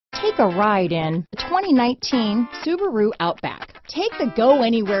Take a ride in the 2019 Subaru Outback. Take the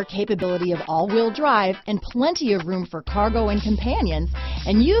go-anywhere capability of all-wheel drive and plenty of room for cargo and companions,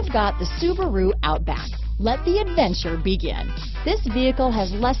 and you've got the Subaru Outback. Let the adventure begin. This vehicle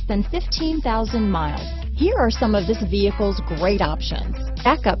has less than 15,000 miles. Here are some of this vehicle's great options: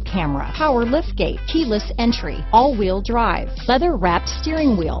 backup camera, power liftgate, keyless entry, all-wheel drive, leather-wrapped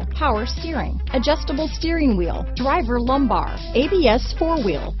steering wheel, power steering, adjustable steering wheel, driver lumbar, ABS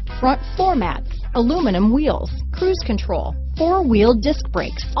four-wheel, front floor mats, aluminum wheels, cruise control, four-wheel disc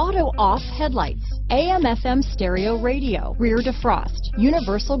brakes, auto-off headlights, AM/FM stereo radio, rear defrost,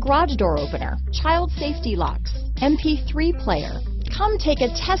 universal garage door opener, child safety locks, MP3 player. Come take a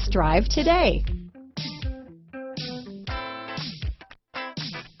test drive today.